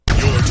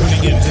You're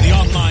tuning in to the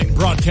online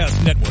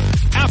broadcast network,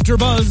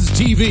 AfterBuzz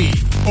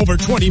TV. Over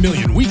 20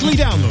 million weekly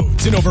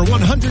downloads in over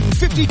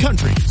 150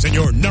 countries, and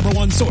your number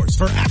one source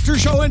for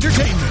after-show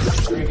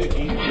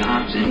entertainment.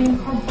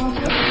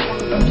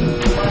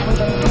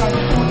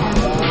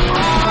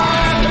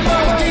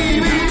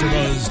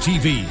 AfterBuzz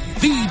TV,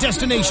 the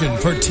destination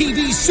for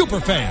TV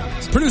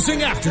superfans, producing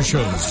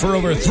aftershows for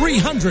over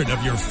 300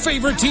 of your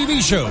favorite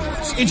TV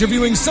shows,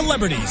 interviewing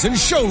celebrities and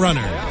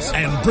showrunners,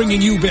 and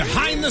bringing you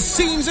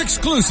behind-the-scenes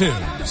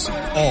exclusives.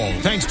 All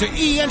thanks to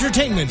E!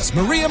 Entertainment's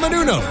Maria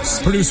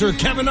Menounos, producer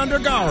Kevin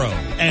Undergaro,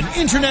 and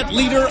internet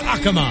leader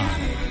Akamai.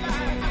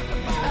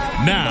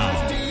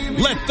 Now,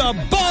 let the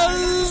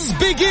buzz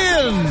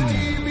begin!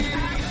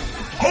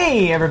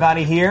 Hey,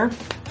 everybody here.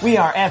 We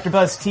are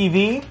AfterBuzz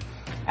TV,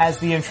 as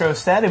the intro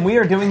said, and we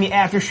are doing the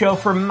after show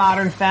for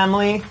Modern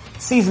Family,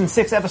 Season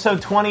 6,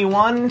 Episode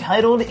 21,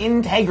 titled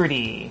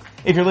Integrity.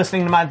 If you're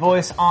listening to my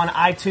voice on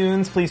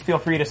iTunes, please feel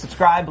free to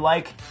subscribe,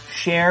 like,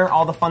 share,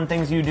 all the fun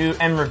things you do,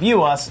 and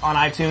review us on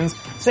iTunes.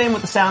 Same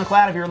with the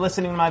SoundCloud. If you're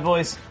listening to my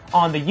voice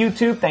on the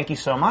YouTube, thank you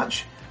so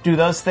much. Do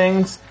those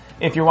things.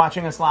 If you're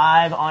watching us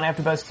live on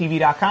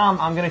AfterBuzzTV.com,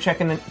 I'm going to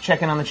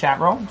check in on the chat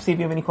roll, see if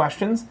you have any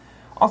questions.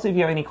 Also, if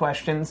you have any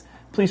questions,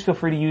 please feel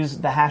free to use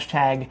the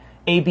hashtag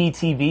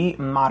ABTV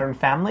Modern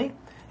Family,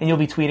 and you'll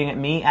be tweeting at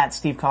me at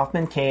Steve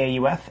Kaufman,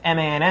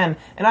 KAUFMANN,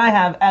 and I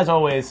have, as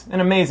always,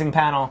 an amazing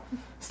panel.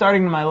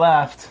 Starting to my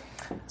left.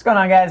 What's going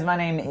on, guys? My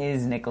name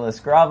is Nicholas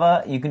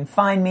Grava. You can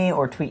find me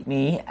or tweet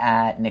me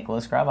at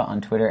Nicholas Grava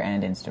on Twitter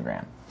and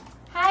Instagram.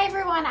 Hi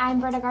everyone, I'm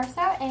Britta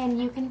Garso,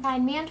 and you can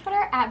find me on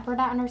Twitter at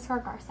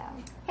Britta_Garso.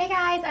 Hey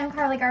guys, I'm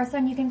Carly Garso,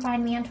 and you can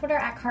find me on Twitter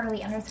at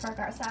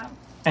Carly_Garso.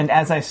 And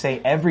as I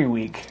say every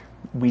week,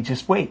 we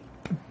just wait.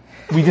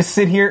 We just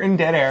sit here in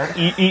dead air,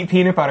 eat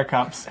peanut butter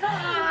cups,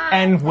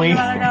 and wait,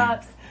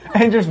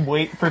 and just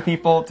wait for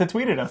people to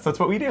tweet at us. That's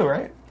what we do,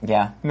 right?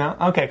 Yeah. No?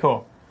 Okay,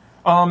 cool.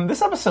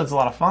 This episode's a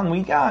lot of fun.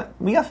 We got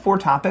 4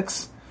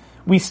 topics.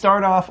 We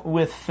start off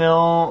with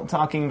Phil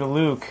talking to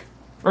Luke.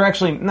 Or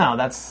actually, no,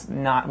 that's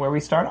not where we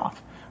start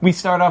off. We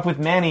start off with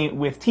Manny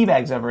with tea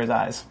bags over his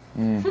eyes.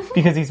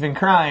 Because he's been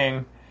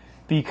crying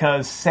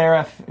because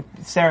Sarah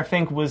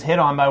Fink was hit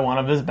on by one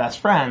of his best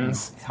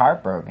friends. He's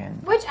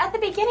heartbroken. Which, at the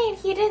beginning,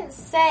 he didn't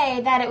say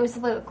that it was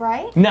Luke,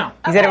 right? No.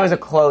 He said it was a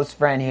close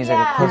friend. He was like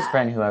a Yeah. close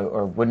friend who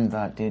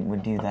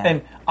would do that.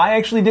 And I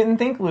actually didn't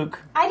think Luke.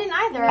 I didn't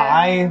either.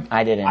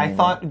 I didn't I either.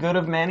 thought good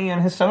of Manny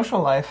and his social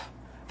life.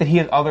 That he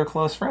had other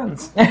close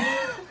friends.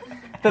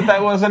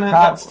 that wasn't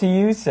Props to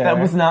you, sir. That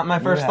was not my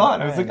first You thought.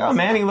 have I was like, friends. oh,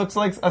 Manny looks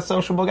like a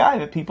sociable guy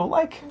that people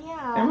like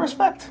Yeah. and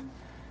respect.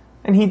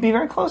 And he'd be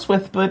very close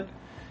with, but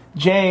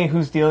Jay,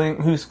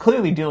 who's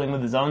clearly dealing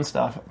with his own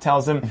stuff,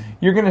 tells him,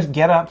 you're gonna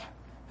get up,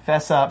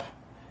 fess up,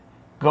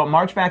 go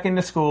march back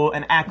into school,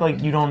 and act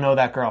like you don't know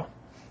that girl.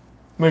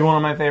 Like one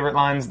of my favorite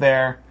lines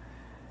there.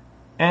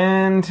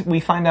 And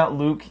we find out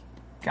Luke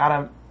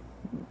got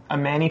a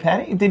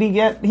mani-pedi. He didn't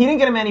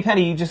get a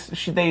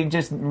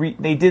mani-pedi.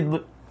 They did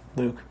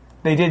Luke.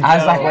 They did Joe. I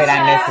was like, wait,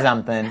 I missed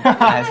something.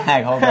 I was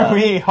like, hold up.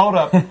 Hold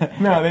up.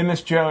 No, they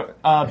missed Joe,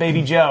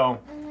 baby Joe.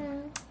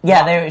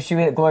 Yeah,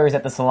 Gloria was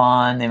at the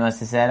salon. They must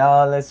have said,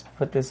 oh, let's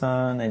put this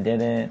on. They did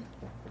it.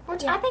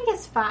 Which I think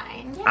is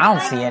fine. Yeah, I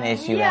don't see an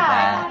issue with I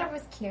that. thought it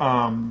was cute.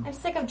 I'm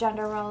sick of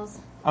gender roles.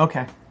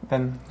 Okay,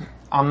 then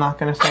I'm not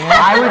going to say anything.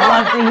 I would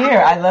love to hear.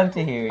 I'd love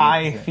to hear.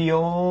 I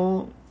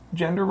feel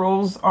gender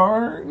roles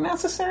are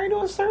necessary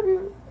to a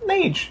certain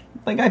age.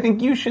 Like, I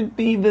think you should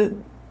be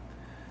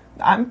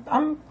I'm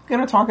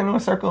going to talk into a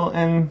circle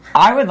and...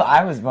 I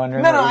was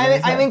wondering. No, I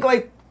think,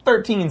 like,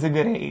 13's a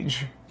good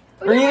age.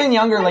 Or even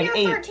younger, when like you're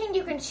 8. 13,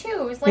 you can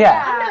choose. Like,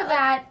 Yeah. I know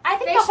that. I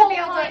think they the should whole be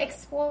able point to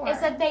explore. is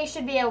that they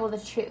should be able to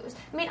choose.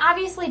 I mean,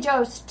 obviously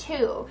Joe's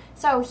 2,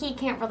 so he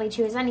can't really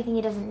choose anything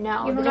he doesn't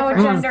know. you The don't know what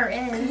difference- gender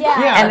is.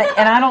 Yeah.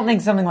 And I don't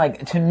think something like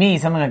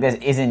this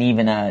isn't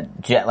even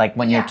like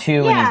when you're 2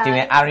 and he's Yeah. doing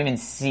it. I don't even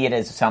see it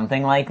as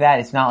something like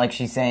that. It's not like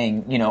she's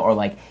saying, or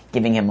like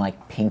giving him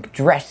like pink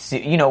dress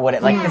suit. You know what?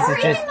 This Or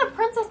is just. even the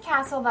princess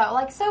castle, though.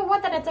 Like, so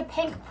what that it's a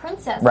pink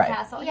princess Right.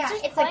 castle? Yeah,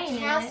 just it's a plain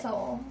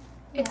castle.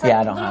 It's Yeah, I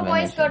like don't little have an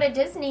boys issue. go to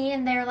Disney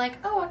and they're like,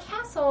 oh, a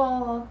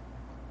castle.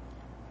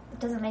 It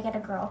doesn't make it a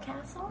girl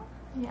castle.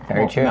 Yeah.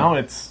 Very true. No,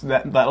 it's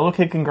that little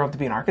kid can grow up to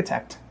be an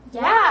architect.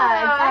 Yeah,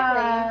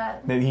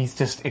 exactly. That he's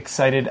just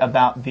excited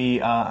about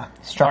the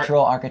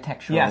Structural,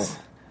 architectural. Yes.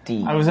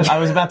 D. I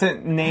was about to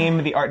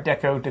name the Art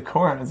Deco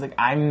decor, and I was like,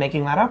 I'm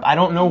making that up. I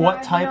don't know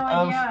what type no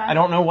of, idea. I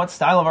don't know what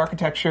style of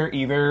architecture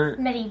either.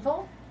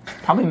 Medieval.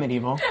 Probably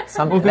medieval.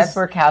 That's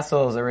where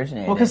castles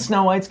originated. Well, because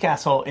Snow White's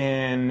castle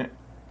in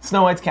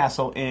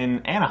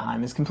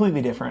Anaheim is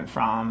completely different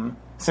from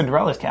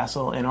Cinderella's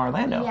castle in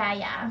Orlando.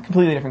 Yeah.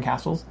 Completely different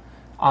castles.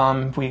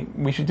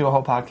 We should do a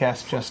whole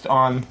podcast just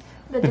on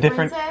the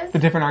different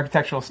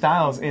architectural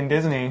styles in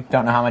Disney.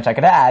 Don't know how much I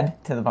could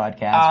add to the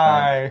podcast.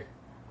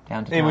 But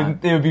down to It John.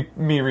 would be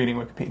me reading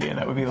Wikipedia.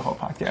 That would be the whole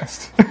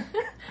podcast.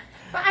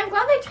 But I'm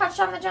glad they touched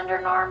on the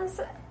gender norms.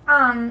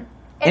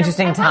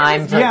 interesting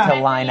time to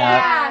line up.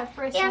 Yeah,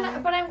 for sure.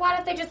 but I'm glad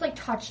that they just like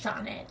touched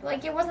on it.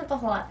 Like it wasn't the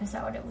whole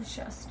episode; it was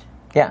just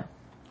Yeah.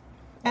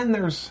 And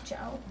there's,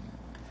 Joe.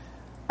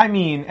 I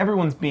mean,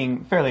 everyone's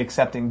being fairly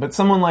accepting, but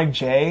someone like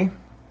Jay,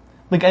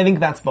 like I think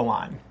that's the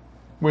line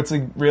where it's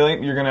like,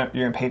 really, you're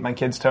gonna paint my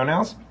kid's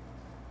toenails?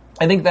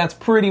 I think that's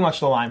pretty much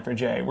the line for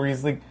Jay, where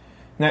he's like,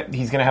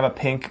 he's gonna have a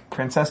pink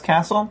princess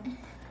castle.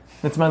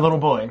 That's my little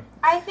boy.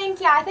 I think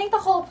the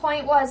whole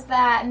point was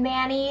that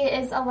Manny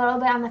is a little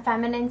bit on the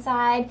feminine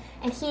side,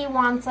 and he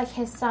wants, like,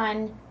 his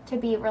son to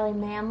be really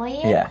manly.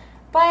 Yeah.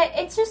 But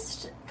it's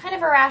just kind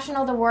of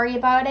irrational to worry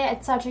about it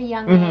at such a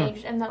young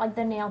age, and that, like,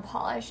 the nail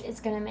polish is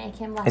going to make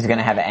him less... Is going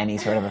to have any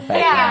sort of effect.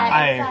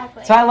 Yeah,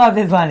 exactly. So I love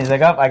his line. He's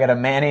like, oh, I got a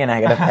Manny and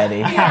I got a Petty.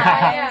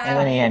 Yeah. And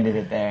then he ended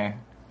it there.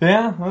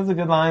 Yeah, that was a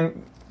good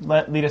line.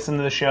 Lead us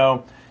into the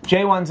show.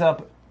 Jay winds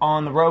up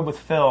on the road with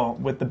Phil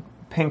with the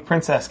pink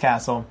princess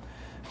castle.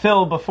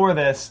 Phil, before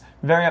this,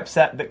 very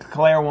upset that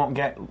Claire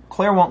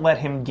won't let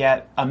him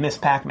get a Miss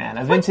Pac-Man,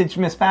 a vintage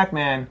Miss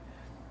Pac-Man.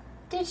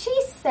 Did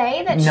she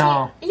say that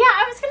No. she... Yeah,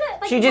 I was going to...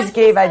 Like, She just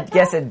gave, I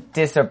guess, a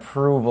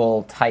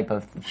disapproval type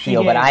of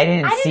feel, but I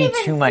didn't see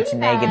even too much see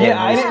that. negative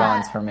Yeah, I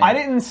response from it. I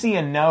didn't see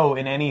a no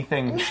in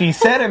anything she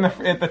said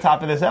at the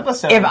top of this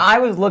episode. If I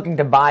was looking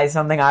to buy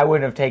something, I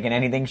wouldn't have taken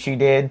anything she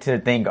did to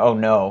think, oh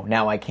no,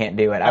 now I can't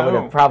do it. I would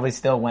Oh. have probably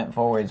still went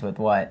forwards with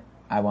what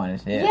I wanted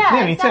to do.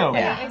 Yeah, me exactly, too.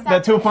 exactly.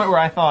 That to a point where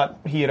I thought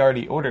he had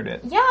already ordered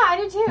it. Yeah, I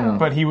did too.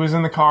 But he was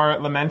in the car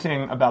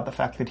lamenting about the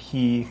fact that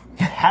he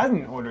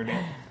hadn't ordered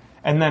it.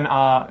 And then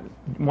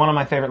one of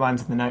my favorite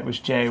lines of the night was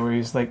Jay, where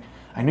he's like,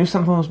 I knew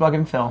something was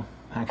bugging Phil.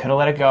 I could have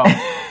let it go.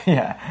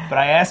 Yeah. But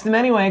I asked him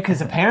anyway,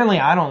 because apparently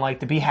I don't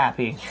like to be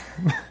happy.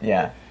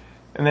 Yeah.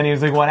 And then he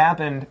was like, what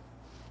happened?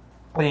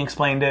 And he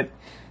explained it.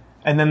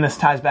 And then this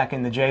ties back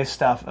into Jay's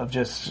stuff of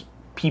just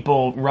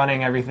people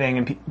running everything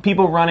and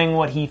people running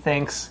what he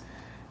thinks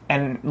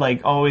and,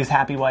 like, always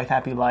happy wife,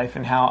 happy life,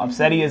 and how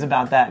upset he is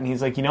about that. And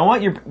he's like, you know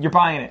what? You're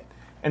buying it.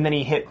 And then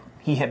he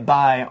hit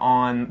buy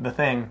on the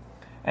thing.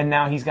 And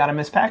now he's got a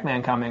Miss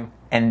Pac-Man coming.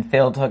 And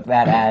Phil took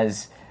that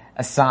as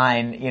a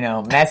sign,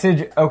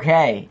 message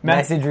okay,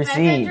 message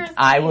received.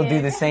 I will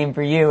do the same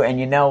for you. And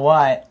you know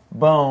what?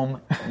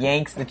 Boom,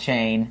 yanks the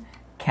chain.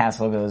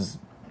 Castle goes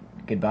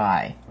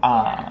goodbye.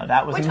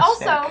 That was Which a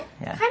mistake. also,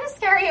 Yeah. kind of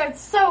scary.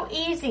 It's so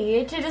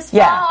easy to just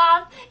Yeah. fall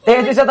off.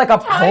 They just had like a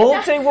pull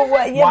down. to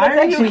what? Yeah, Why that's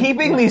are you actually-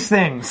 keeping these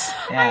things?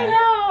 Yeah. I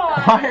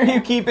know. Why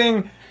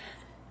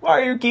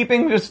are you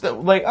keeping just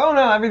like, oh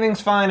no,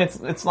 everything's fine,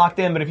 it's locked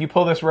in, but if you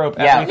pull this rope,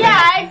 Yeah. everything,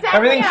 Yeah, exactly.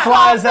 everything Yeah.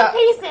 flies Falls out. to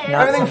pieces. No.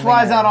 Everything Something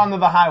flies that- out onto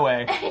the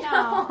highway. I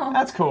know.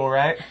 That's cool,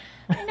 right?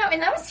 I know,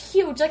 and that was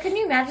huge. Like, can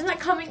you imagine that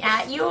coming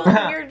at you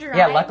when you're driving?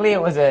 Yeah, luckily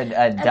it was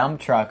a dump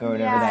truck or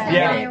whatever Yeah. that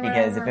Yeah. hit it,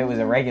 because if it was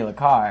a regular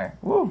car,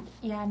 woo.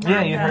 Yeah, not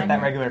Yeah, you'd good. hurt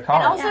that regular car.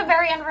 And also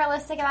very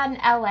unrealistic about in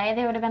LA.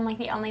 They would have been like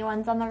the only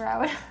ones on the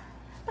road.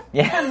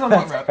 Yeah, Depends on what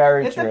that's road.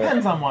 very It true.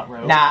 depends on what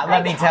road. Nah,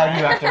 let me tell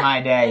you, after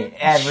my day,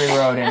 every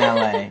road in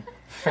LA.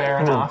 Fair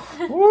enough.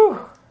 Woo.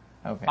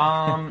 Okay.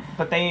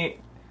 But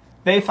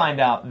they find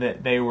out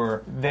that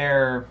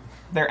their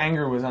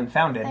anger was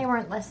unfounded. They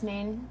weren't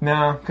listening.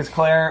 No, because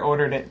Claire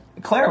ordered it.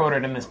 Claire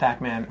ordered a Miss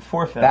Pac-Man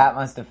for Phil. That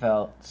must have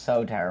felt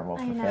so terrible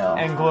for I know. Phil.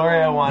 And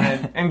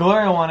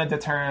Gloria wanted to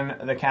turn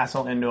the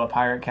castle into a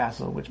pirate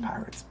castle, which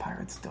pirates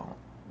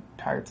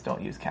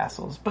don't use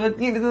castles. But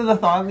the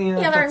thought, Yeah, they're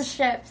in that's-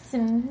 ships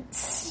and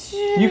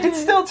you could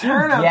still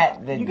turn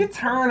You you could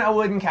turn a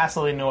wooden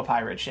castle into a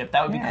pirate ship.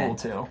 That would be Yeah. cool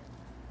too.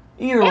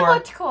 Either It or.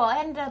 looked cool. It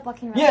ended up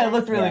looking really Yeah, it nice.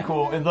 looked really Yeah.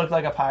 cool. It looked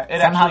like a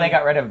pirate. Somehow they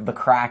got rid of the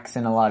cracks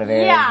in a lot of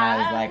areas. Yeah. And I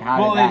was like, how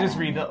Well, did they that just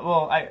rebuilt.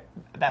 Well,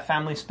 that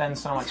family spends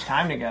so much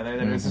time together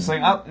that it was just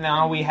like, oh,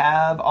 now we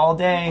have all And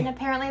day,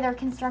 apparently they're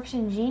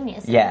construction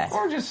geniuses. Yeah.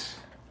 or just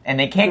And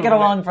they can't get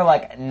along for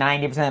like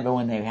 90%, but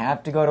when they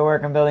have to go to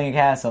work on building a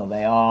castle,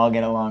 they all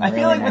get along. I really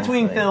feel like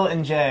between nicely. Phil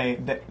and Jay,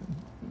 that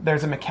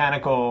there's a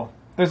mechanical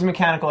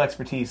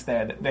expertise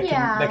there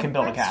that can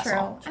build a that's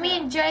castle. True. I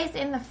mean, Jay's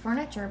in the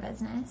furniture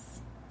business,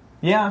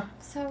 Yeah,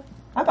 so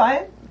I buy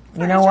it.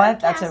 You know what?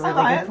 That's a castle.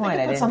 really They good could point. put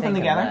I didn't something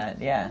think together. of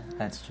that. Yeah,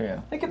 that's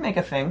true. They could make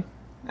a thing,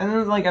 and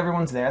then like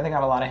everyone's there. They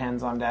got a lot of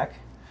hands on deck.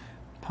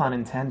 Pun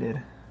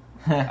intended.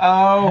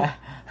 Oh.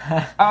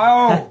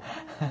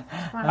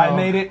 I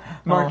made it.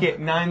 Mark it.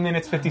 9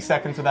 minutes 50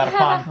 seconds without a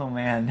pun. Oh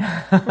man.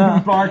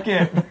 Mark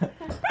it.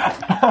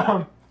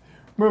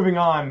 Moving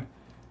on.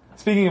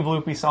 Speaking of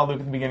Luke, we saw Luke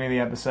at the beginning of the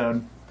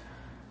episode.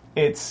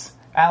 It's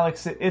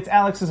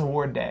Alex's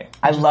award day.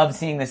 I love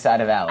seeing this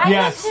side of Alex. I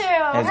Yes. did too.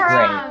 That's Her,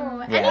 great.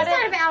 and Yeah.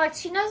 instead of Alex,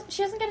 she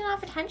doesn't get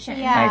enough attention.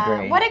 Yeah. I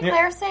agree. What did Yeah.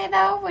 Claire say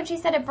though when she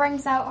said it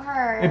brings out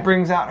her? It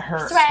brings out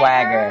her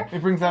Swagger.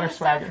 It brings out her That's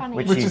so swagger, funny.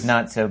 Which which she's is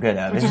not so good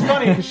at. which is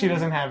funny because she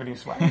doesn't have any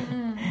swagger.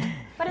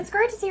 But it's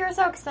great to see her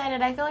so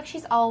excited. I feel like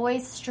she's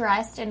always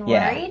stressed and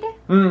Yeah. worried.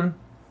 Mm.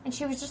 And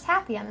she was just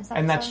happy on this episode.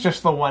 And that's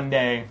just the one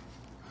day.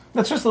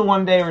 That's just the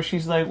one day where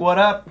she's like, "What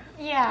up?"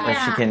 yeah. Where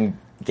she can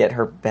get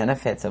her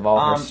benefits of all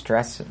her Um,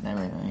 stress and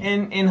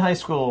everything. In high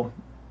school,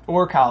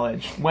 or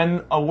college,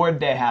 when award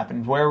day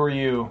happened, where were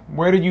you?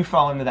 Where did you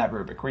fall into that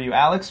rubric? Were you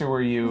Alex or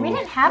were you? We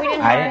didn't have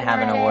an I didn't have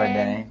an award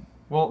day.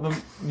 Well,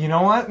 you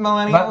know what,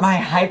 millennials? But my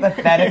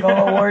hypothetical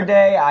award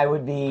day, I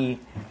would be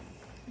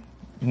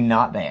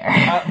not there.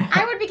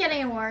 I would be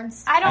getting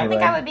awards. I don't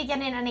think would. I would be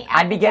getting any.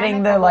 I'd be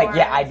getting the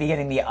academic I'd be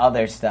getting the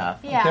other stuff.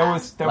 Yeah. There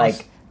was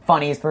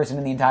Funniest person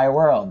in the entire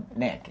world,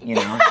 Nick. You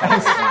know.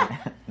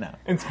 No.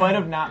 in spite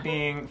of not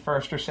being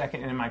first or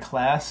second in my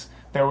class,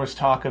 there was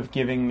talk of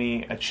giving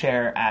me a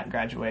chair at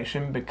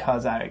graduation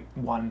because I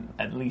won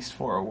at least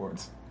 4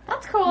 awards.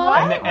 That's cool.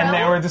 And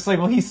they were just like,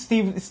 well,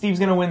 Steve's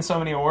going to win so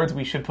many awards.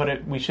 We should put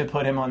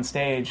him on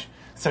stage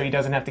so he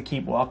doesn't have to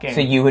keep walking. So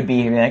you would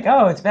be like,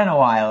 oh, it's been a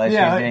while as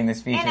you're doing the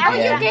speech.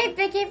 And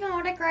they gave them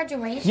one at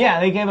graduation. Yeah,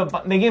 they gave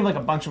like a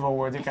bunch of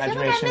awards at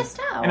graduation. I feel like I missed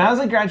out. And I was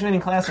like graduating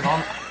class of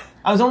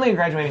I was only a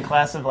graduating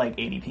class of like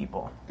 80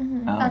 people.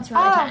 Mm-hmm. Oh. That's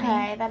really Oh, tiny.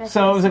 okay. That is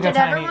So it was like Did a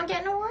tiny. everyone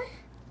get an award?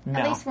 No.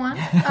 At least one?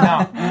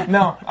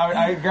 No.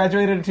 I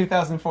graduated in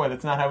 2004.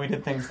 That's not how we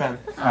did things then.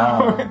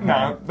 Oh,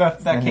 No, that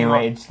the came new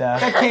off. age stuff.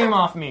 That came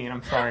off me, and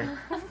I'm sorry.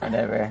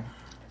 Whatever.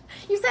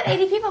 You said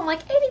 80 people. I'm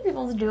like, 80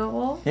 people's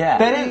doable. Yeah.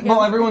 That is,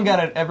 well, everyone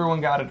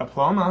got a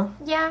diploma,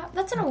 Yeah,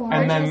 that's an award.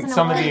 and then It's an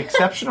some of award. the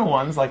exceptional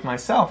ones, like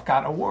myself,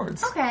 got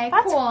awards. Okay,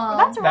 That's cool.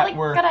 That's a really That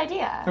were- good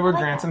idea. There were I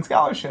like grants that. and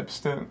scholarships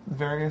to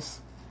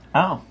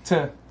Oh.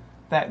 to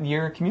that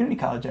year at community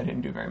college. I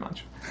didn't do very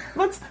much.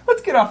 Let's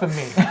get off of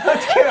me.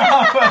 Let's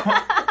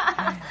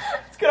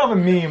get off of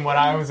me and what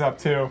I was up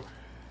to.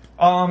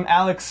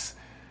 Alex,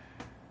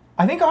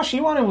 I think all she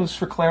wanted was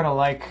for Claire to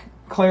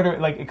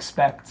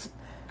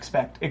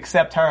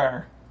accept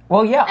her.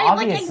 Well, yeah, And,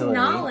 like, obviously.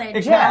 acknowledge.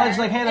 Acknowledge,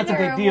 like, hey, that's a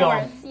her big deal.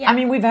 awards. Yeah. I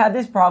mean, we've had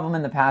this problem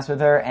in the past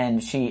with her,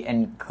 and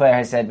Claire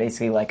has said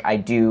basically, like,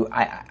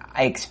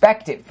 I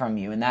expect it from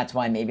you, and that's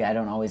why maybe I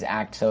don't always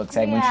act so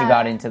excited when she Yeah.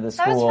 got into the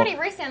school. That was pretty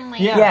recently.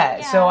 Yeah.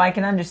 Yeah, so I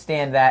can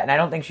understand that, and I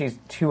don't think she's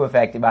too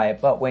affected by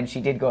it, but when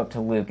she did go up to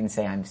Luke and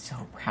say, I'm so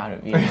proud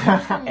of you,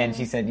 and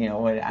she said, you know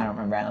what, I don't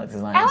remember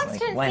Alex's line. Alex It's like,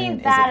 didn't when seem is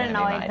it that gonna be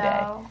my annoyed, day?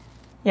 though.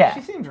 Yeah,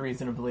 She seemed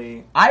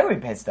reasonably, I would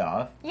be pissed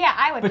off. Yeah,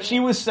 I would. but be. she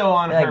was so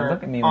on Like, her.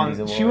 look at me with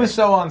these She was awards.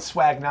 so on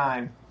Swag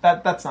 9.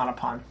 That's not a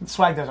pun.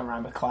 Swag doesn't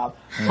rhyme with cloud.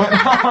 But, Oh,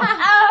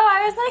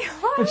 I was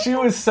like, what? but she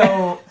was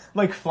so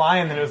like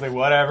flying that it was like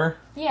whatever,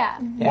 Yeah.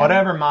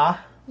 whatever, ma.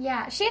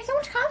 Yeah, she had so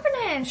much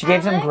confidence. She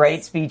gave some Alex.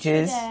 great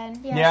speeches. Did.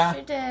 Yeah,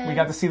 she did. We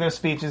got to see those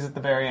speeches at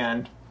the very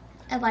end.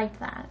 I liked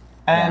that.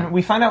 And Yeah.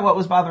 we find out what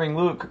was bothering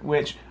Luke,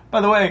 which, by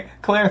the way,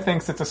 Claire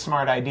thinks it's a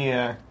smart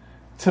idea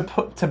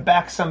to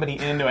back somebody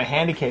into a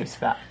handicap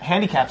spot. How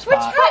do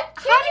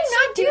you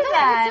not do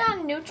that? It's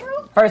not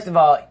neutral? First of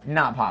all,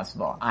 not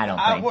possible. I don't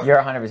think. well- You're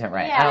 100%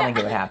 right. I Yeah. don't think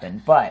it would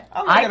happen. But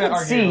I'm not I gonna could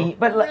argue. see,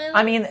 but Really?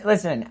 I mean,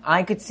 listen,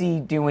 I could see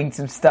doing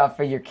some stuff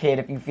for your kid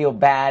if you feel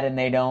bad and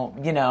they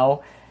don't, you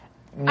know.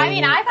 I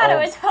mean, I thought oh,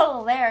 it was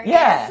hilarious.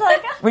 Yeah.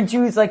 Like, When she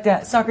was like,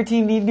 "That soccer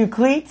team need new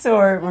cleats,"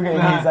 or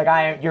he's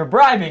like, "You're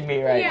bribing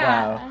me right Yeah.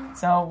 now."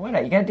 So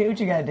what? You gotta do what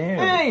you gotta do.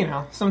 Eh, you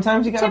know,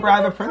 sometimes you gotta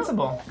bribe a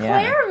principal.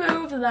 Yeah. Claire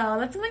moved, though.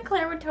 That's something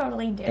Claire would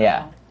totally do.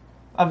 Yeah.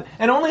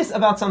 And only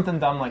about something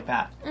dumb like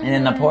that. And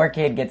then the poor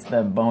kid gets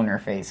the boner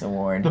face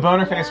award. The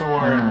Boner Face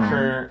Award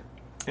for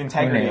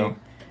integrity.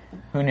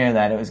 Who knew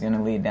that it was going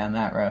to lead down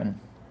that road?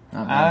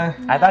 Not me.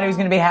 Uh, I thought he was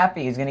going to be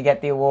happy. He was going to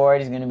get the award.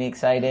 He's going to be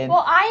excited.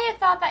 well, I had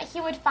thought that he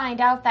would find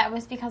out that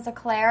was because of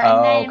Claire and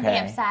Oh, then okay.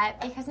 be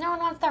upset because no one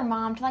wants their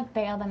mom to like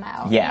bail them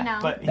out. Yeah, You know?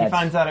 But he That's-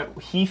 finds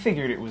out he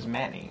figured it was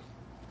Manny.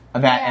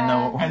 That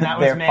Yeah. And that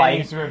was their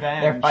Manny's fight.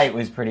 revenge. Their fight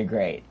was pretty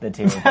great. The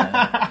two of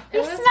them. You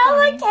was smell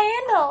funny. like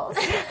candles.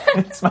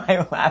 It's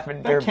my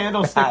lavender. That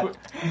candlestick,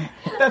 bath.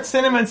 that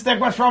cinnamon stick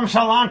was from Sri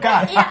Lanka.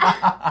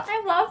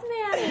 I love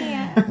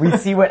Manny. We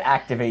see what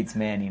activates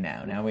Manny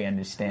now. Now we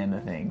understand the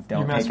things.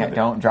 You mess with it.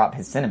 Don't drop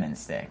his cinnamon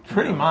stick.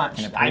 Pretty much. I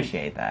can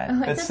appreciate that.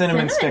 That It's a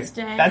cinnamon cinnamon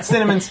stick. stick. That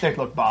cinnamon stick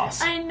looked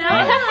boss. I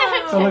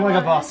know. So it looked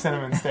like a boss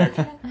cinnamon stick.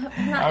 Not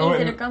I easy to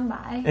wouldn't- come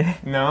by.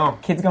 No.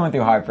 Kid's going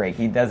through heartbreak.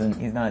 He's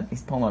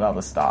pulling out all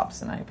the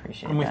stops, and I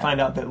appreciate And we that.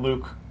 find out that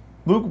Luke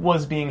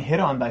was being hit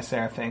on by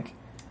Sarah Fink,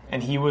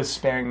 and he was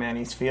sparing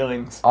Manny's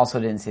feelings. Also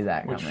didn't see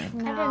that Which-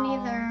 coming. I didn't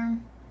either.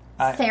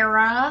 I-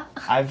 Sarah.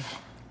 I've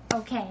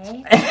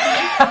Okay.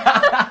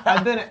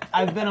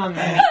 been on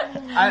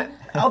that.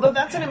 Although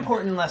that's an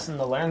important lesson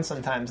to learn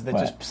sometimes. That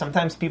What? just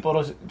sometimes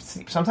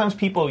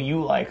people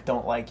you like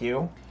don't like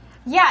you.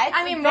 Yeah, it's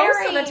I mean, very,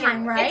 most of the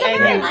time, right? It's a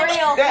very And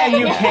real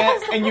Yeah,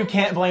 thing. and you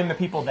can't blame the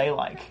people they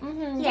like.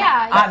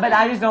 Yeah. But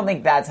I just don't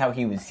think that's how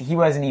he was. He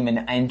wasn't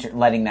even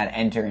letting that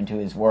enter into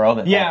his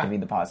world. Yeah. That could be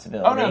the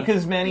possibility. Oh no,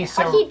 because Manny's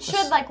so. But he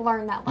should like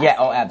learn that lesson. Yeah,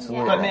 oh,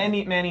 absolutely. But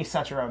Manny's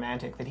such a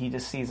romantic that he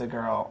just sees a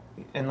girl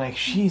and like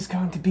she's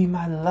going to be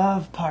my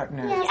love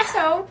partner.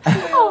 So A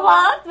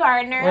love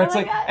partner. Where it's Oh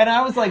my like, God. and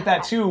I was like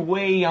that too,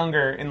 way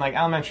younger in like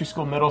elementary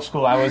school, middle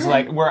school. I was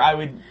like, where I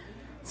would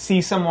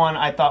see someone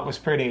I thought was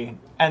pretty,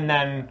 and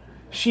then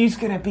she's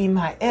gonna be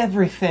my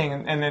everything,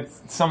 and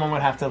someone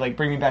would have to like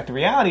bring me back to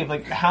reality of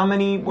like, how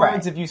many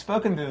words have you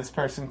spoken to this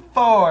person?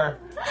 4.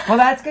 Well,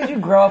 that's because you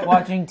grow up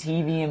watching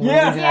TV and movies,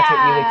 and that's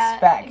what you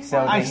expect.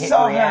 So I to hit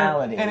saw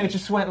reality, her, and it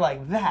just went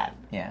like that.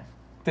 yeah,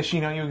 Does she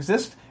know you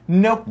exist?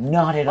 Nope.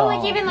 not at Well, all.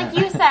 like even like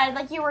you said,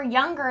 like you were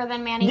younger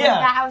than Manny when Yeah.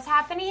 that was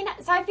happening.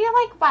 So I feel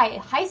like by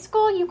high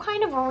school you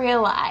kind of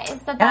realize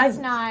that that's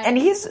not. And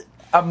he's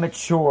a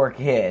mature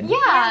kid.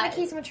 yeah, like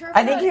he's mature.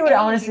 I think for he would his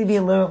honestly age. be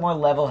a little bit more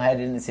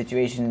level-headed in the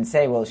situation and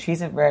say, well,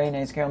 she's a very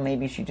nice girl,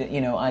 maybe she just,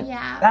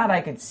 Yeah. that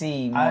I could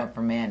see more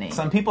from Manny.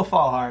 Some people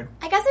fall hard.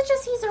 I guess it's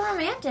just he's a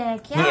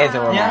romantic. Yeah. He is a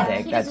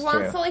romantic, He that's just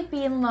wants true. to like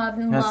be in love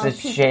and He wants love to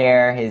people.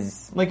 share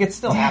his... Like, it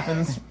still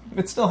happens.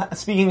 It's still,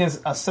 speaking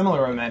as a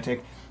similar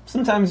romantic,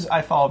 sometimes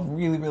I fall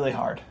really, really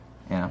hard.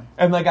 Yeah.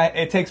 And, like,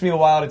 it takes me a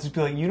while to just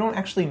be like, you don't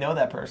actually know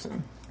that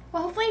person.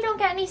 Well, hopefully you don't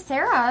get any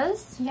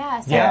Sarahs. yeah,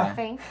 Sarah Yeah.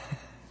 Fink.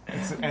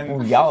 And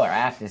Ooh, y'all are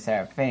after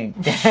Sarah Fink.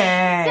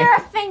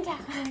 Sarah Fink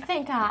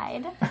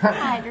hide.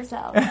 Hide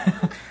yourself.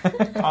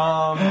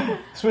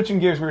 Switching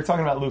gears, we were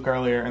talking about Luke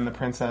earlier in the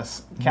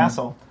Princess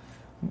Castle.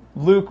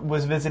 Luke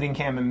was visiting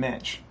Cam and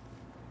Mitch.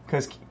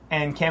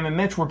 And Cam and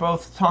Mitch were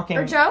both talking...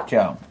 Or Joe?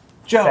 Joe.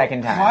 Joe,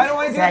 Second time. why do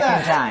I do Second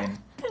that? time.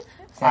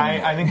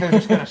 I think they're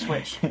just going to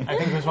switch. I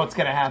think that's what's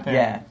going to happen.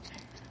 Yeah.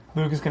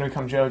 Luke is going to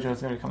become Joe,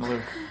 Joe's going to become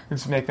Luke.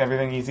 Just make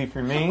everything easy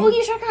for me. Oh,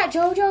 you should have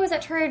got JoJo's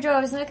at Trader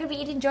Joe's. They're going to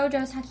be eating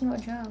JoJo's talking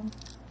about Joe.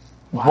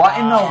 What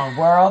in the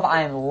world?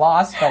 I'm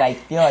lost, but I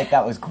feel like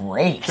that was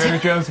great. Trader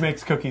Joe's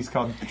makes cookies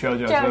called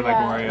JoJo's. They're like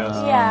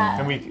Oreos. Yeah.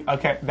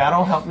 And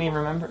that'll help me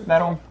remember.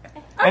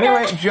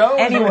 Anyway, Joe.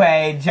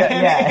 Anyway,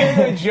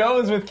 Anyway, Joe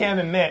is with Cam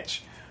and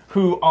Mitch,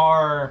 who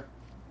are,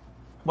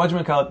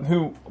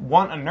 who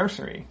want a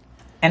nursery.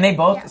 And they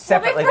both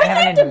separately. Well, they they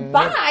first haven't had to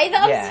buy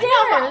the Yeah. upstairs.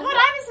 No, but what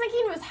I was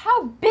thinking was,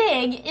 how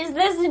big is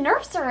this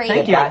nursery?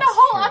 Thank you. Like the That's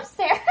whole true.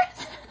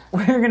 upstairs.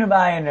 We're gonna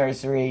buy a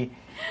nursery.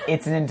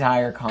 It's an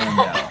entire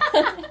condo.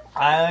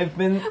 I've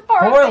been,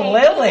 Poor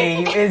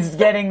Lily is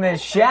getting the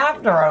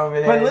shafter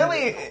over there. but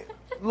Lily,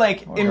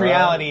 like in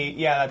reality,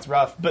 yeah, that's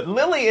rough. But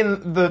Lily,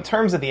 in the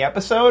terms of the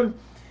episode,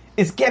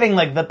 is getting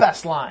like the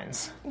best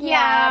lines. Yeah,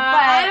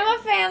 I'm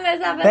a fan of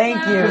this episode.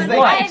 Thank you. Because they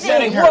What? keep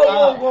setting her Whoa,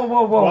 up.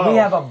 whoa. We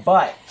have a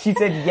but. She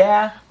said,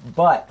 yeah,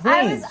 but.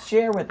 Please,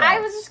 share with us. I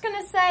was just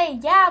gonna say,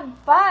 yeah,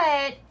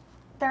 but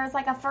there's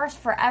like a first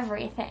for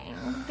everything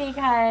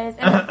because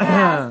in the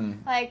past,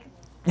 like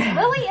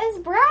Lily is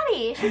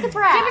bratty. She's a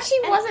brat. Yeah, but she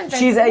wasn't.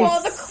 She's a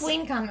well, the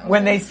queen comment.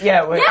 When they,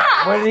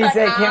 what did he like,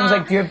 say? Kim was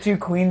like, do you have 2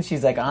 queens?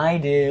 She's like, I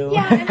do.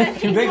 Yeah, and then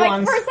he's big like,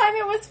 ones. first time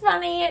it was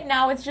funny,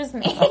 now it's just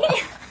me.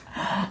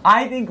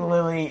 I think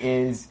Lily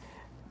is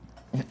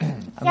Yeah, but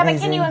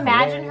can you amazing,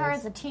 imagine her hilarious.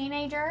 as a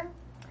teenager?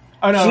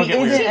 Oh no, She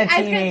it'll get isn't weird. a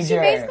teenager. She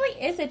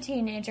basically is a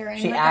teenager. And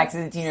She like acts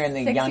as a teenager, and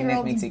the youngness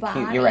 6-year-old's makes it cute.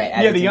 body. You're right.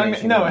 as Yeah, a the young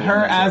teenager, she no, would be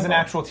her as an miserable.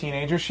 actual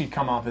teenager, she'd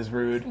come off as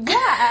rude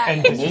Yeah,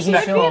 and Maybe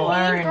disrespectful she'll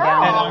learn girl.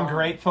 down and the line.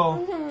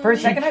 ungrateful. For a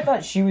second, I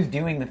thought she was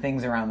doing the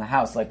things around the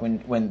house, like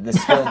when the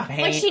spilled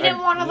paint. she didn't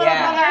want a little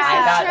yeah, brother or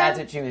I thought sister. that's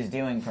what she was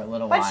doing for a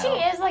little but while. she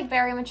is like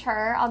very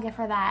mature. I'll give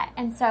her that.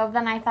 And so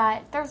then I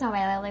thought, there's no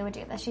way Lily would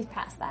do this. She's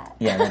past that.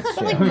 Yeah, that's But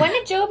true. like, when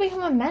did Joe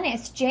become a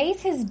menace?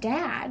 Jay's his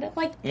dad.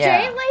 Like, Yeah.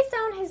 Jay lays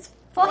down his.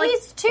 Well, like,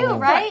 he's 2, Oh,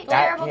 right?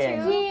 that Terrible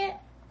kid.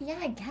 2. Yeah,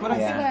 I guess. But I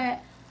think-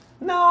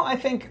 No, I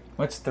think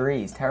What's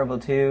 3s? Terrible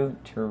 2,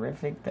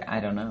 terrific.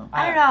 I don't know.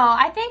 I don't know.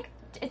 I think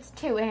it's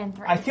 2 and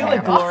 3. I feel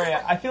like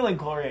Terrible.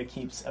 Gloria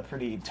keeps a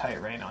pretty tight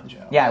rein on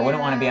Joe. Yeah, I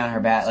wouldn't want to be on her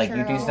back. Like you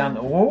do true.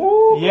 something.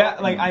 Ooh. Yeah,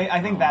 like I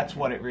think that's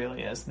what it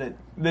really is. That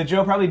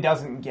Joe probably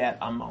doesn't get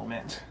a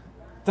moment.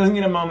 Doesn't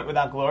get a moment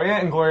without Gloria,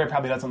 and Gloria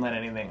probably doesn't let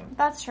anything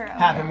That's true.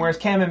 happen. Whereas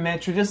Cam and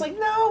Mitch are just like,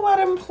 no, let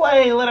him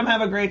play, let him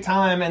have a great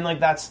time, and like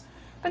that's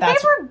But they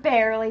were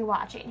barely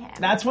watching him.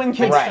 that's when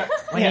kids Right. start.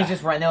 When yeah. he's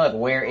just running, they're like,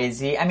 "Where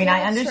is he?" I mean, I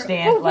That's true.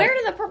 understand. Oh, like, where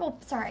did the purple?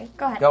 Sorry,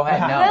 go ahead. go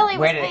ahead. No, Lily was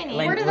where did painting.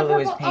 Where did the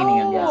Lily was purple- painting?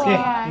 I'm Oh. guessing.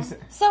 Yeah, he's-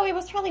 So it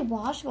was probably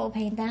washable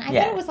paint then. I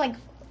Yeah. thought it was like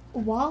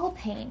wall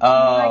paint.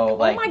 Oh,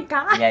 like, oh my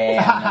god.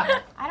 Yeah. No.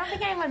 I don't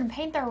think anyone would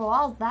paint their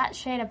walls that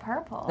shade of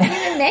purple.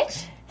 And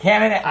Mitch?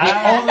 Cam and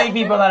the only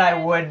people that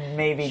I would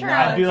maybe Sure.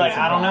 not I'd be like, be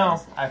I don't know.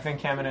 surprised. I think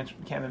Cam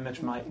and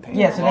Mitch might paint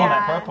Yeah, so all they-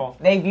 that purple.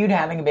 They viewed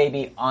having a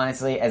baby,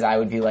 honestly, as I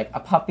would view like a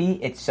puppy.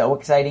 It's so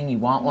exciting, you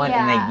want one,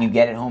 Yeah. and you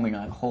get it home, and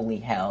you're like, holy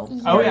hell,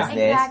 Oh, what yeah. is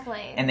this?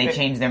 Exactly. And they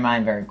change their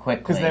mind very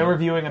quickly. Because they were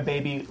viewing a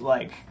baby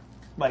like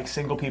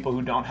single people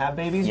who don't have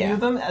babies Yeah. view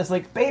them as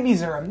like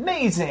babies are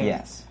amazing.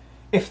 Yes.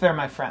 If they're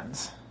my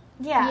friends.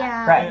 Yeah.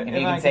 Yeah. Right, And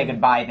and you I can say can-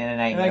 goodbye at the end of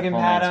the night And I and can get a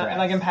full pat night's him, rest.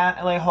 and I can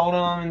pat, like hold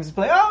him and just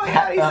be like, oh my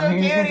god, he's so You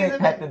cute. can He's say a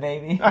pet the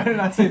baby. I did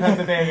not say pet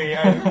the baby.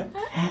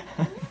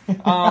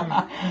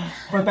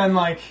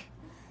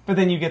 But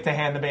then you get to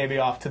hand the baby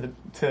off to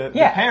the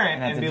Yeah, parent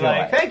and that's and a be joy.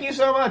 like, thank you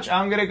so much.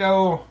 I'm gonna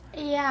go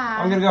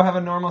Yeah. have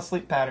a normal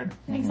sleep pattern.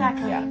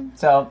 Exactly. Yeah.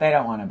 So they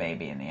don't want a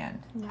baby in the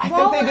end. I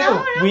Well, think they do. no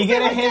one else We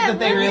get a said hint that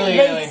they Lily. really,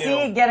 They really see do.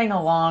 it getting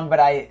along, but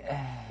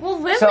Well,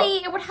 Lily, So-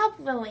 it would help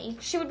Lily.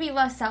 She would be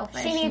less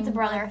selfish. She needs a and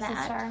brother or like that.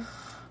 sister.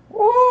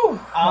 Woo!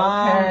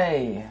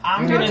 Okay.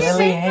 I'm You're gonna really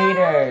say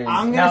haters.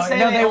 I'm gonna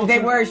say they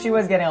were. She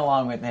was getting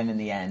along with him in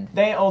the end.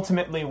 They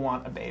ultimately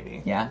want a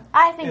baby. Yeah.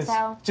 I think Is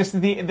so. Just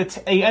the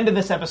end of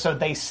this episode,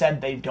 they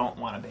said they don't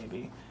want a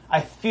baby. I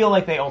feel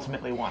like they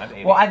ultimately want a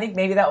baby. Well, I think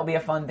maybe that will be a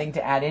fun thing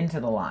to add into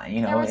the line.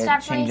 You There know, was it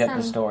definitely change up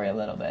the some- story a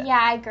little bit. Yeah,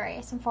 I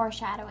agree. Some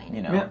foreshadowing.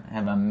 You know, Yeah.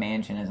 have a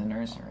mansion as a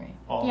nursery.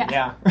 Oh, Yeah.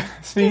 yeah.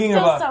 It's Speaking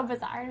still of so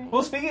bizarre.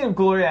 well, speaking of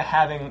Gloria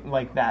having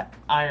like that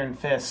iron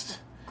fist.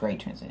 Great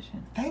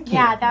transition. Thank you.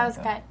 Yeah, that was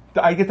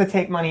good. I get to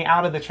take money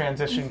out of the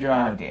transition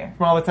jar. Oh, dear.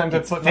 From all the times I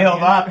put money filled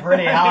in. up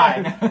pretty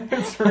high.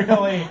 It's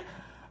really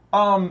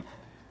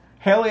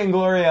Haley and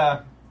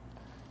Gloria.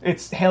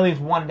 It's Haley's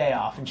one day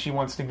off, and she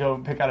wants to go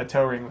pick out a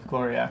toe ring with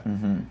Gloria.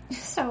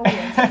 So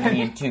weird. You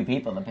need two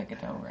people to pick a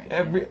toe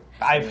ring.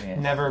 I've Serious.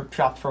 never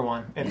shopped for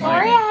one. It's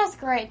Gloria has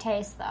great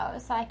taste, though,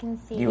 so I can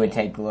see. You would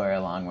take Gloria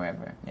along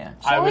wherever. Yeah.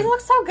 She always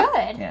looks so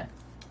good. Yeah.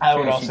 I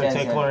would Sure, she also does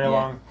take that, Gloria yeah.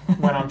 along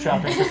when I'm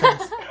shopping for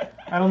things.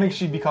 I don't think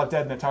she'd be caught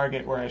dead in the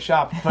Target where I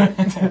shop, but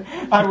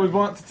I would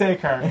want to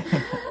take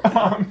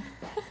her.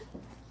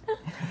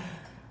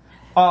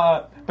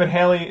 But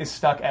Haley is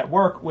stuck at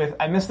work with,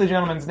 I missed the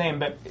gentleman's name,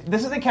 but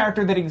this is a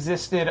character that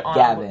existed on...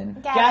 Gavin.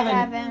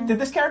 Gavin. Did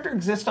this character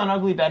exist on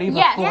Ugly Betty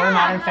before Yes.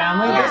 Modern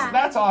Family? Yeah.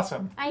 That's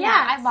awesome. I know.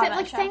 I love that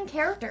like show. same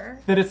character.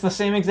 That it's the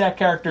same exact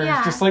character. Yeah.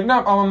 It's just like, no,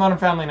 I'm on Modern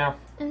Family now.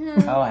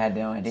 Oh, I had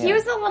no idea. He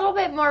was a little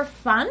bit more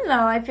fun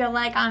though. I feel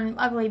like on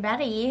Ugly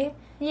Betty.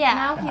 Yeah.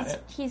 Now Got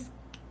he's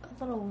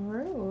a little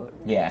rude.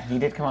 Yeah, he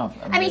did come off.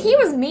 I mean, he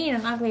was mean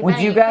in Ugly Would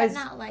Betty, you guys-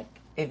 but not like.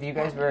 If you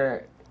guys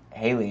were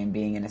Haley and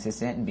being an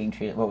assistant and being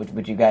treated, what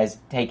would you guys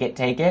take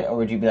it, or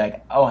would you be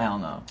like, oh hell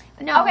no?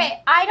 No.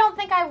 Okay, I don't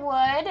think I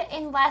would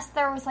unless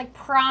there was like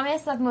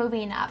promise of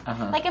moving up.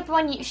 Like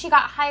if she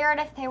got hired,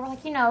 if they were like,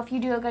 if you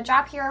do a good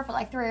job here for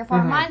like 3 or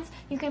 4 months,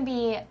 you can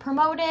be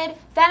promoted.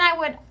 Then I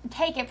would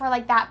take it for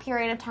like that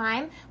period of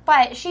time.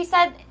 But she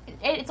said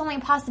it's only a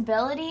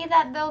possibility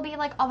that there'll be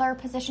like other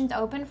positions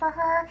open for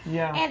her.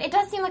 Yeah. And it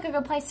does seem like a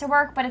good place to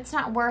work, but it's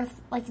not worth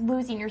like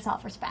losing your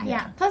self-respect.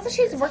 Yeah. Plus, if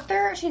she's worked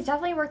there, she's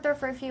definitely worked there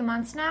for a few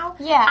months now.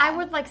 Yeah. I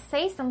would like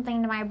say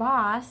something to my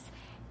boss,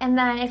 and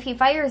then if he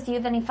fires you,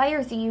 then he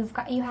fires you.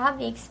 You have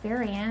the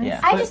experience. Yeah.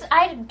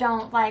 I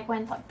don't like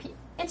when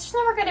it's just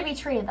never going to be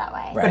treated that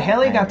way. Right. But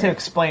Haley I got to agree.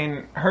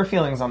 explain her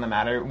feelings on the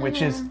matter,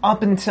 which is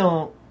up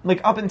until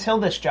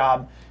this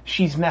job,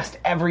 she's messed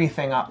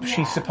everything up.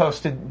 She's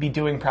supposed to be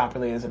doing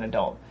properly as an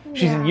adult.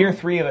 She's in year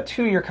 3 of a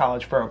 2-year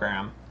college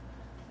program.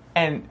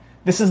 And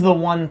this is the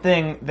one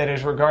thing that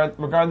is,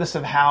 regardless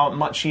of how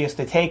much she has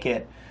to take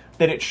it,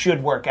 that it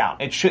should work out.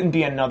 It shouldn't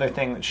be another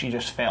thing that she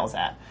just fails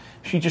at.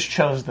 She just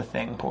chose the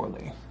thing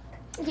poorly.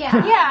 Yeah,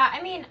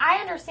 I mean, I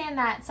understand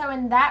that. So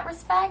in that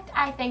respect,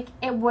 I think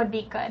it would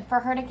be good for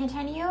her to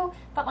continue.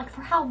 But like,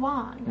 for how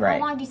long? Right.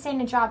 How long do you stay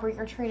in a job where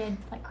you're treated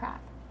like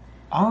crap?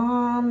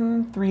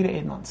 3 to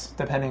 8 months,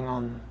 depending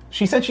on...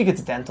 She said she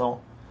gets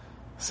dental.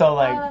 So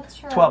that's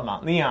true. 12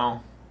 months,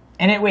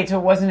 And wait, so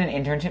it wasn't an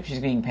internship? She's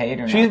being paid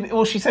or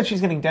not? She said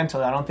she's getting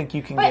dental. I don't think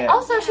you can But get...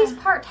 also, she's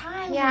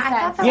part-time. Yeah, you I said,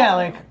 thought so- that Yeah,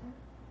 like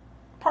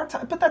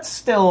part-time, but that's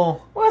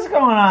still What's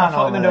going on foot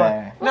in over the door.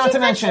 there? Well, Not she to said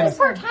mention, she was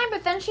part-time,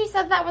 but then she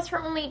said that was her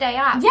only day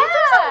off. Yeah. So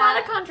there's a lot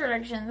of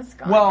contradictions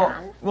going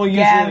on. usually,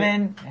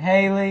 Gavin,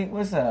 Haley,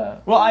 what's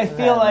up? well, I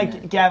feel like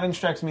happening? Gavin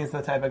strikes me as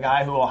the type of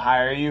guy who will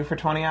hire you for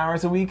 20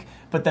 hours a week,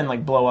 but then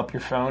like blow up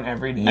your phone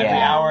every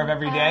hour of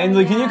every day, and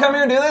like, can you come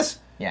here and do this?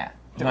 Yeah.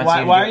 He Why- wants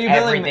you to why do are you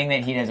billing everything that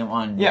he doesn't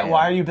want to do? Yeah,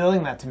 why are you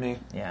billing that to me?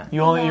 Yeah.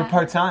 You're Yeah.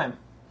 part time,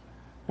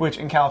 which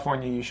in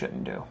California you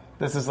shouldn't do.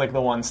 This is like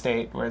the one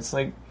state where it's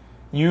like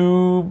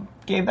you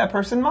gave that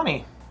person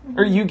money,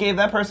 or you gave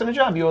that person a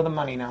job. You owe them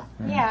money now.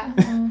 Yeah.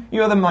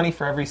 You owe them money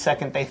for every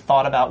second they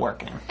thought about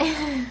working.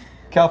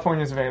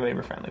 California is a very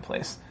labor-friendly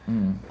place.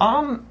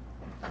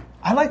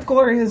 I liked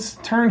Gloria's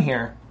turn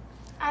here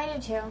I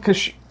do too.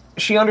 because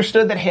she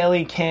understood that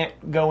Haley can't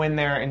go in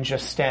there and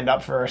just stand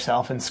up for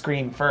herself and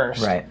scream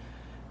first, Right.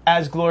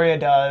 as Gloria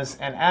does,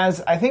 and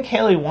as I think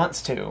Haley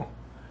wants to.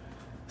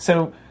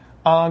 So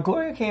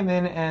Gloria came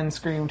in and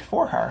screamed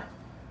for her,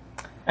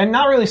 and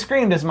not really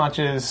screamed as much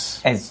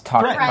as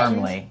Talk Right.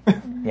 firmly.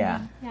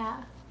 Yeah. Yeah.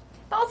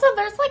 But also,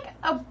 there's like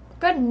a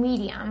good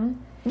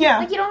medium. yeah.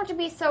 Like, you don't have to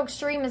be so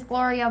extreme as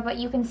Gloria, but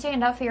you can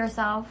stand up for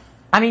yourself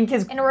I mean,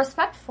 because in a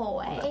respectful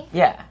way.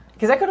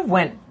 that could have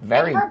went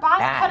very Her boss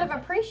bad. could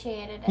have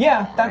appreciated it.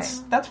 Yeah,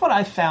 that's what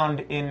I found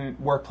in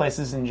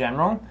workplaces in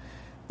general,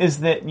 is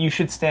that you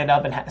should stand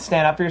up and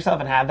stand up for yourself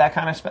and have that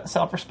kind of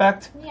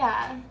self-respect.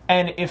 Yeah.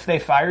 And if they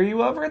fire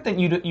you over it, then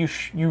you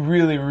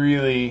really,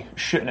 really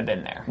shouldn't have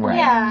been there. Right.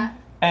 Yeah.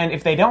 And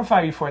if they don't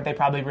fire you for it, they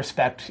probably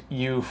respect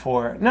you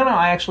for no.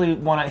 I actually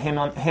want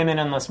him in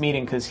on this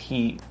meeting because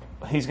he's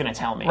going to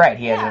tell me. Right,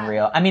 he has Yeah. a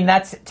real... I mean,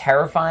 that's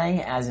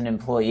terrifying as an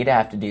employee to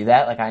have to do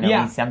that. Like, I know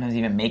Yeah. he's sometimes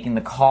even making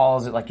the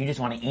calls, like, you just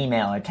want to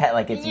email or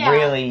like, it's Yeah.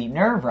 really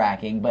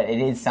nerve-wracking, but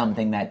it is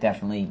something that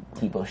definitely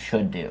people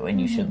should do,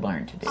 and you should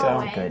learn to do. So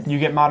Always. Good. you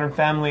get Modern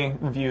Family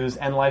reviews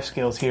and life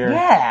skills here.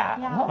 Yeah!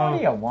 Yeah. What more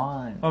do you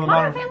want? On the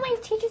Modern Family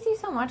teaches you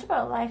so much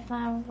about life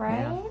now,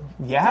 right?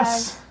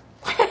 Yes.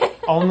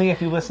 only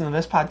if you listen to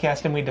this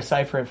podcast and we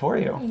decipher it for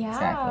you. Yeah.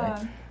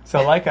 Exactly.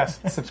 So like us,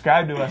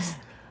 subscribe to us,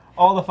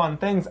 all the fun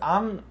things.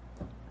 I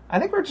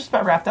think we're just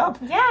about wrapped up.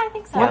 Yeah, I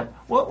think so.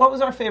 What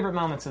was our favorite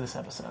moments of this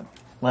episode?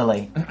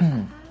 Lily.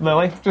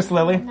 Lily? Just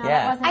Lily? No,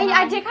 Yeah.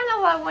 I did kind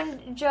of love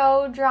when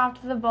Joe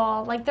dropped the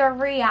ball. Like, their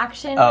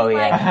reaction Oh, was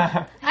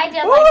yeah. I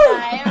did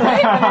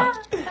like that.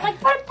 like, like,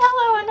 put a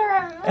pillow under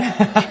him.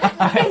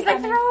 He's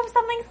like, throw him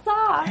something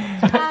soft.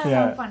 That was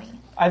Yeah. so funny.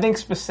 I think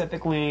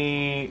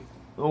specifically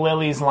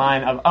Lily's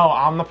line of, "Oh,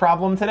 I'm the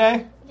problem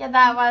today." Yeah,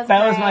 that was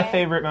My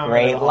favorite moment.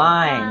 Great of the whole-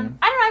 line. I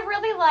don't know. I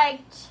really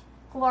liked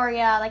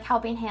Gloria like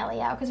helping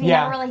Haley out because we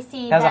Yeah. never really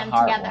see That was a them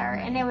hard together, one.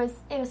 and it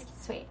was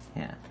sweet.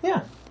 Yeah.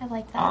 Yeah. I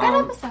liked that.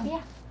 Good episode. Yeah.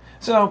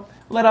 So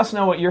let us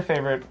know what your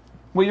favorite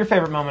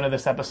moment of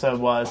this episode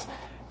was.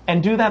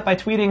 And do that by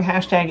tweeting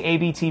hashtag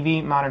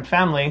ABTV Modern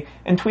Family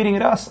and tweeting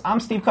at us. I'm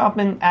Steve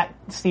Kaufman at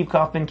Steve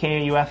Kaufman,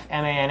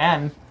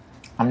 Kaufmann.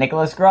 I'm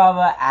Nicholas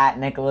Grava at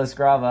Nicholas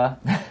Grava.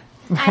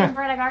 I'm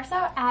Britta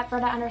Garso at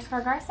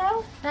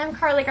Britta_Garso. And I'm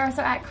Carly Garso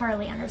at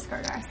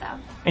Carly_Garso.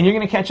 And you're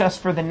going to catch us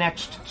for the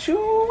next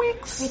 2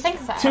 weeks? We think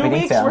so. 2 We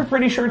think weeks? so. We're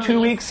pretty sure 2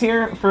 weeks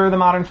here for the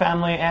Modern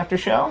Family after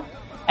show.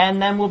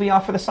 And then we'll be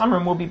off for the summer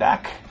and we'll be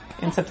back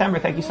in September.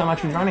 Thank you so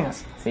much for joining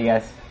us. See you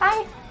guys.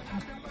 Bye.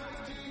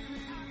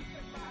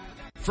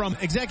 From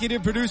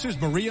executive producers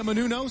Maria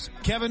Menounos,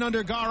 Kevin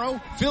Undergaro,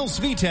 Phil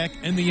Svitek,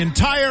 and the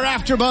entire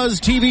AfterBuzz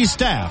TV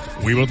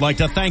staff, we would like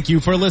to thank you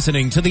for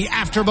listening to the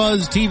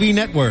AfterBuzz TV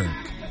network.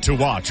 To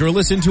watch or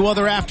listen to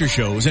other after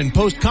shows and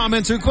post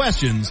comments or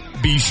questions,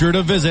 be sure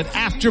to visit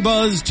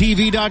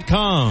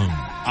AfterBuzzTV.com.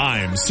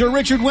 I'm Sir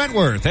Richard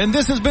Wentworth, and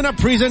this has been a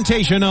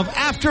presentation of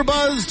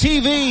AfterBuzz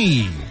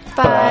TV.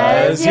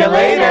 Buzz you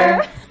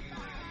later.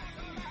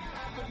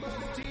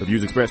 The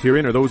views expressed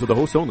herein are those of the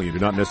hosts only and do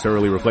not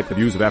necessarily reflect the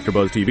views of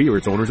AfterBuzz TV or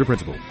its owners or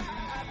principals.